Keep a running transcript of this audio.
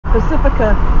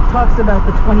Pacifica talks about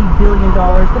the $20 billion,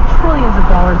 the trillions of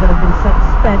dollars that have been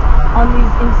spent on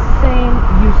these insane,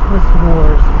 useless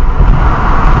wars.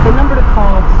 The number to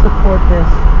call to support this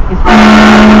is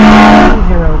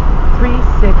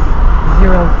 3602.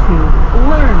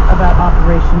 Learn about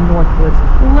Operation Northwoods.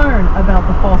 Learn about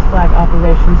the false flag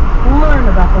operations. Learn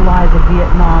about the lies of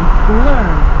Vietnam.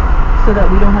 Learn so that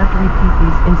we don't have to repeat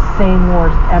these insane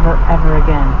wars ever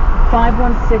again.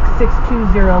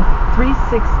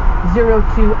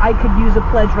 516-620-3602. I could use a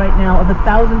pledge right now of $1,000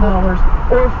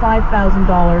 or $5,000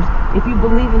 if you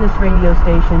believe in this radio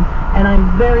station, and I'm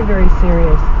very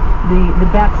serious. The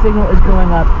back signal is going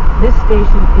up. This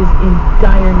station is in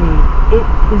dire need. It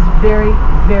is very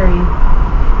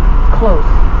close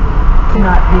to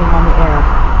not being on the air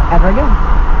ever again.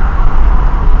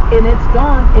 And it's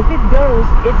gone. If it goes,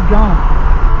 it's gone.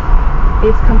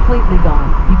 It's completely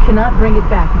gone. You cannot bring it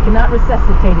back. You cannot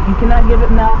resuscitate it. You cannot give it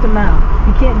mouth to mouth.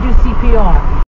 You can't do CPR.